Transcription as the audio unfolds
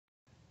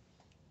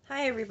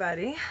Hi,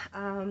 everybody.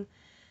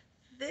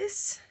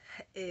 This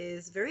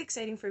is very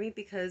exciting for me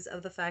because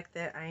of the fact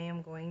that I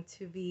am going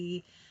to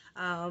be,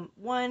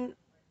 one,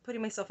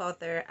 putting myself out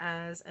there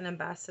as an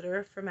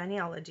ambassador for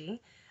Maniology.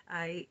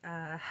 I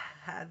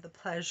had the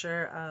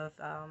pleasure of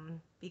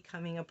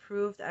becoming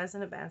approved as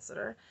an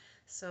ambassador,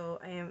 so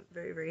I am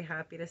very, very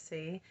happy to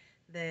say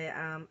that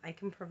I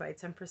can provide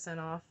 10%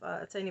 off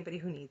to anybody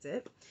who needs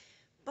it.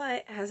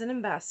 But as an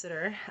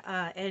ambassador,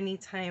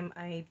 anytime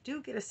I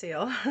do get a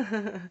sale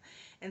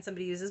and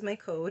somebody uses my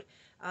code,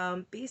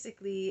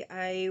 basically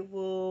I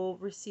will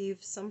receive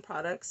some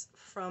products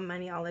from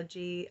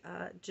Maniology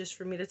just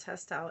for me to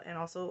test out, and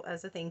also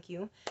as a thank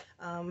you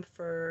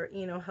for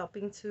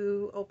helping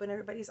to open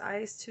everybody's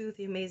eyes to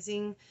the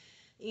amazing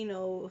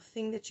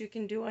thing that you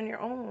can do on your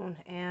own,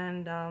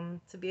 and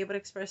to be able to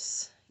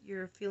express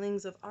your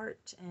feelings of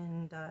art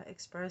and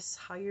express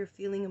how you're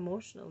feeling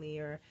emotionally,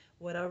 or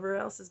whatever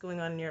else is going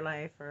on in your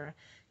life, or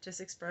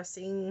just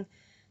expressing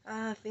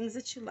things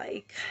that you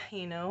like,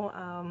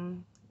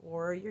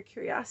 or your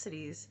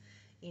curiosities.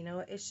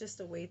 It's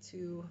just a way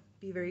to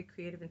be very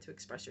creative and to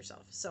express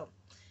yourself. So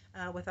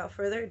without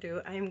further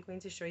ado, I am going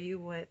to show you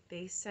what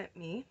they sent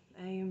me.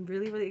 I am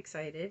really, really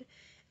excited.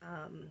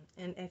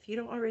 And if you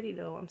don't already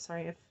know, I'm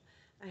sorry if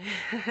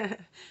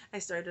I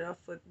started off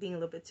with being a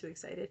little bit too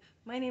excited.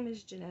 My name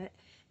is Jeanette,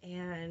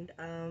 and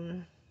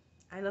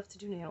I love to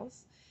do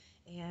nails.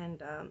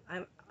 And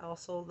I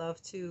also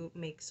love to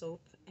make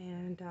soap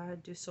and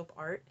do soap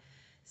art.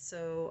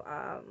 So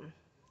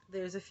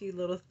there's a few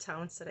little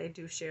talents that I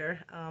do share,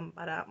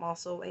 but I'm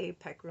also a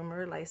pet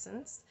groomer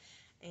licensed.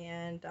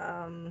 And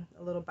a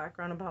little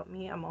background about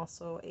me, I'm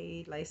also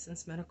a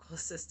licensed medical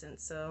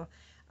assistant. So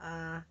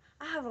I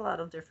have a lot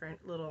of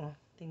different little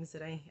things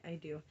that I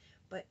do.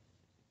 But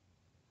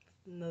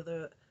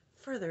no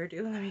further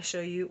ado, let me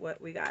show you what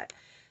we got.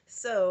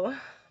 So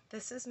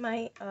this is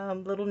my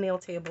little nail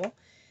table.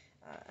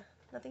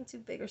 Nothing too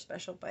big or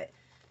special, but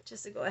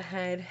just to go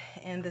ahead,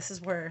 and this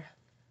is where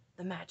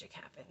the magic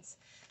happens.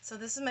 So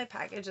this is my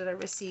package that I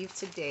received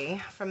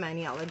today from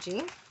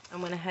Maniology. I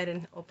went ahead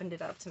and opened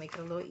it up to make it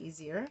a little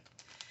easier.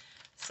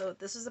 So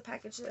this is the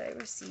package that I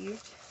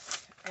received,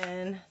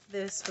 and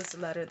this was the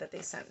letter that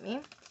they sent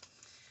me.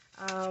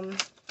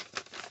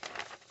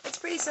 It's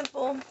pretty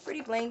simple,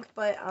 pretty blank,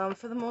 but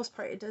for the most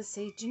part, it does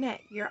say,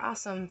 Jeanette, you're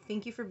awesome.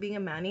 Thank you for being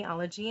a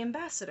Maniology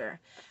ambassador.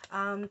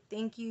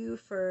 Thank you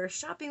for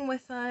shopping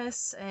with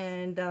us,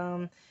 and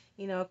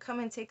come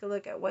and take a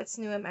look at what's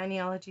new at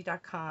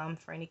maniology.com.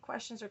 For any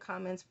questions or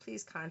comments,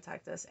 please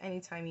contact us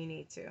anytime you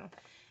need to.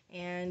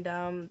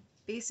 And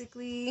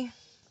basically,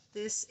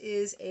 this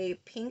is a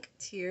pink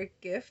tier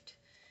gift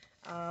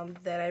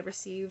that I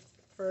received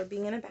for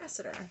being an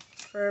ambassador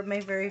for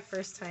my very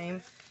first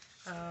time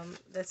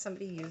that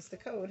somebody used the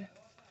code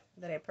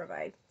that I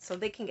provide, so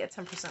they can get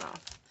 10%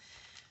 off.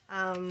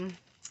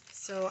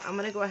 So I'm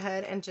gonna go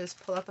ahead and just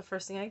pull out the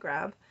first thing I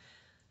grab.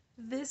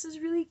 This is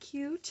really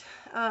cute.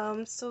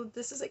 So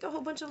this is like a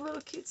whole bunch of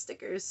little cute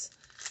stickers,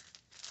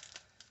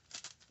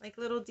 like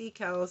little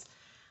decals.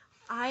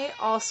 I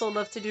also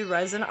love to do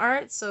resin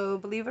art, so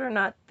believe it or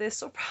not,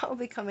 this will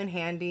probably come in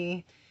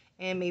handy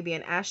in maybe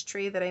an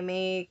ashtray that I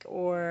make,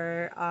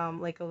 or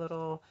like a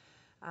little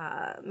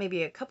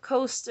maybe a cup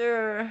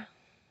coaster.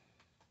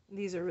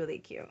 These are really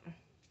cute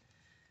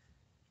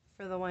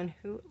for the one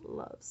who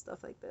loves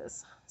stuff like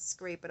this.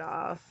 Scrape it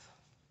off,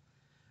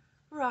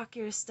 rock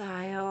your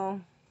style.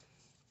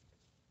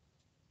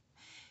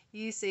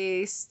 You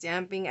say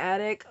stamping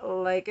attic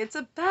like it's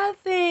a bad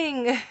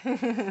thing.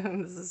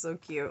 This is so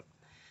cute.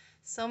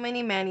 So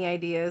many Manny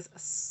ideas,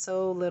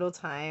 so little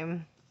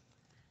time.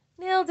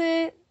 Nailed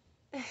it.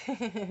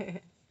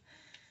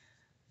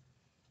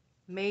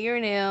 May your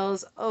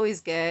nails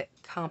always get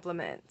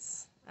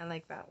compliments. I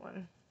like that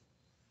one.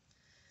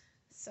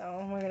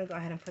 So we're going to go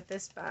ahead and put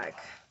this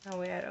back. That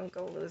way I don't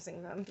go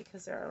losing them,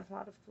 because there are a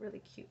lot of really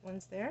cute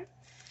ones there.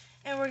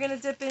 And we're going to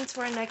dip into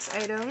our next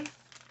item.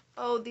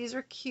 Oh, these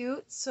are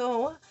cute.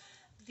 So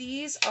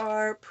these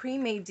are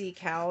pre-made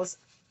decals.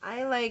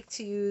 I like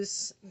to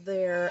use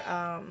their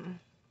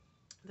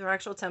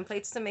actual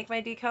templates to make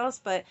my decals,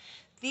 but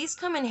these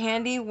come in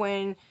handy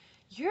when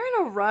you're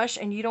in a rush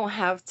and you don't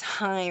have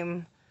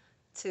time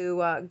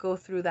to go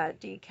through that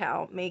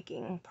decal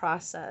making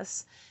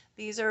process.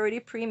 These are already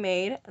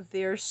pre-made.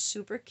 They're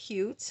super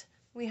cute.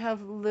 We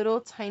have little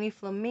tiny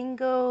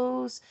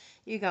flamingos.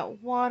 You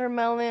got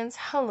watermelons.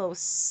 Hello,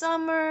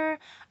 summer.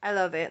 I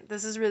love it.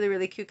 This is really,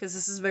 really cute because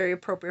this is very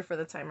appropriate for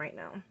the time right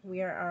now.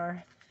 We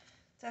are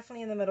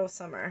definitely in the middle of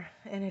summer,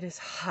 and it is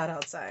hot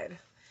outside.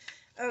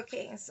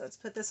 Okay, so let's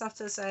put this off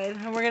to the side,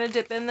 and we're going to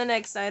dip in the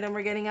next item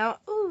we're getting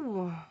out.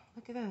 Ooh,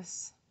 look at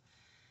this.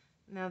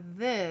 Now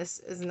this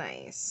is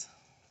nice.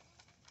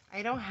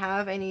 I don't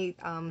have any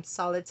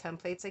solid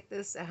templates like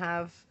this that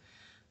have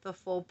the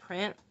full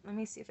print. Let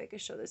me see if I can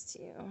show this to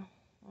you.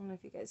 I don't know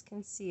if you guys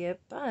can see it,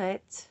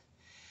 but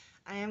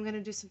I am going to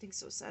do something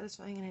so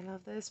satisfying, and I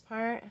love this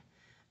part.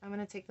 I'm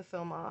going to take the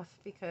film off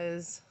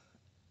because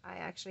I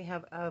actually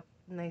have a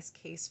nice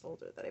case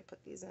folder that I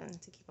put these in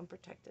to keep them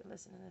protected.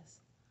 Listen to this.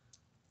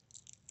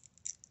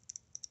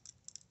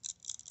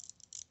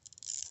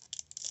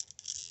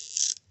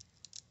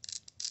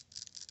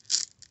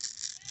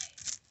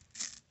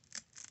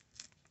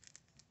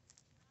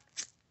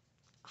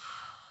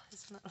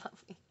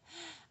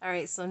 All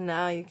right, so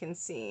now you can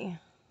see.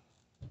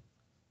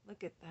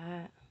 Look at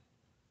that.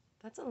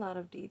 That's a lot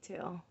of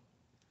detail.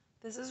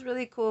 This is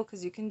really cool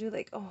because you can do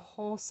like a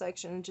whole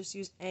section and just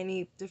use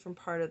any different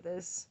part of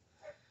this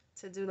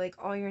to do like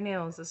all your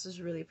nails. This is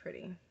really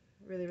pretty.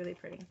 Really, really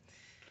pretty.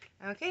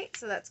 Okay,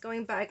 so that's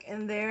going back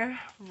in there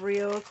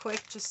real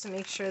quick just to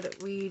make sure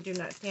that we do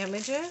not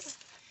damage it.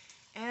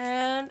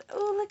 And,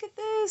 oh, look at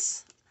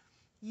this.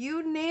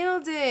 You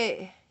nailed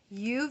it.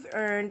 You've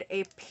earned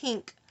a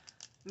pink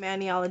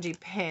Maniology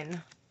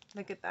pin.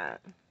 Look at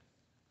that.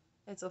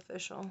 It's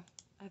official.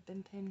 I've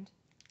been pinned.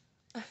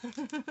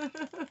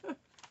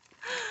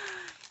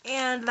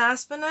 And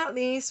last but not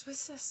least,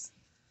 what's this?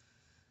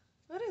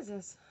 What is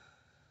this?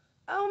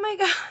 Oh my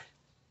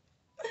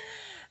god.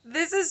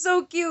 This is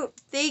so cute.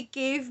 They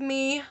gave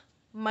me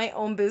my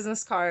own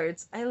business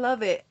cards. I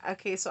love it.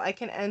 Okay, so I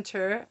can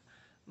enter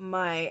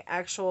my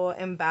actual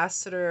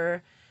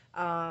ambassador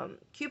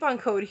coupon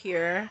code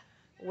here,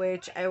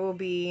 which I will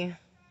be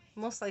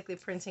most likely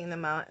printing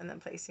them out and then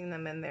placing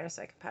them in there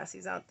so I can pass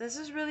these out. This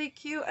is really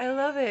cute. I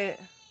love it.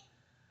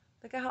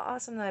 Look at how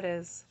awesome that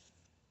is.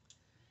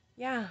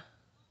 Yeah.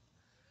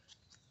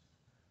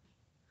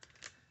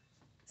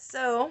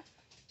 So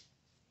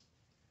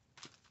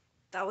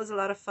that was a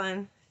lot of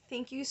fun.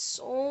 Thank you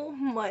so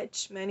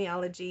much,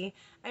 Maniology.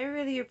 I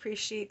really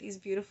appreciate these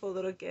beautiful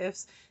little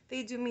gifts.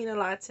 They do mean a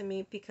lot to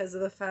me because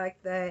of the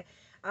fact that,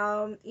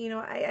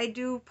 I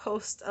do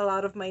post a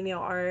lot of my nail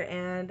art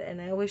and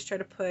I always try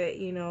to put,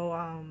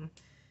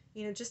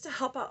 just to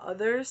help out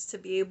others to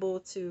be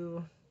able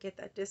to get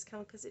that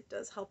discount because it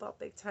does help out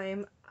big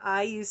time.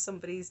 I used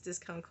somebody's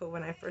discount code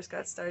when I first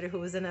got started who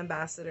was an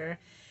ambassador,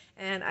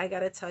 and I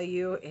gotta tell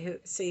you,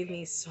 it saved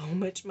me so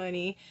much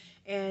money,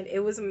 and it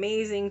was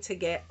amazing to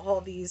get all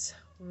these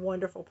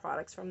wonderful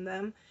products from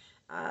them.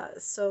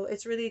 So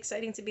it's really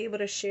exciting to be able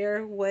to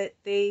share what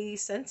they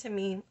sent to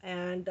me,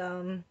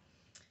 and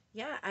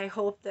yeah, I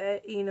hope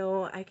that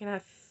I can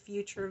have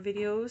future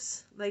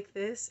videos like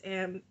this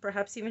and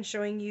perhaps even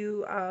showing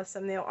you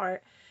some nail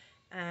art.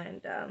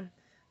 And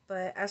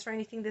but as for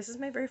anything, this is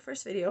my very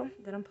first video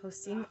that I'm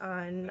posting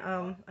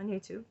on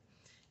YouTube,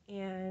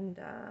 and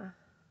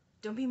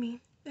don't be mean.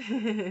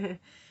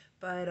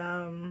 But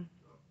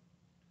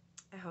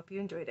I hope you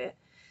enjoyed it.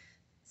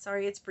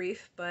 Sorry it's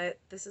brief, but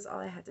this is all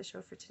I had to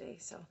show for today.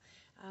 So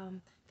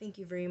thank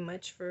you very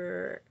much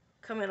for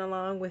coming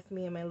along with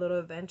me in my little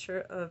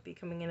adventure of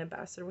becoming an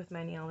ambassador with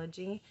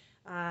Maniology.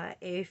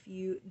 If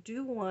you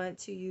do want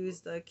to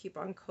use the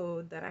coupon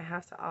code that I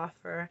have to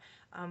offer,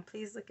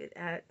 please look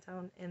at it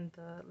down in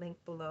the link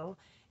below,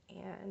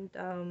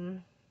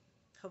 and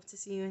hope to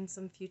see you in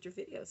some future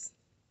videos.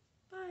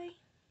 Bye!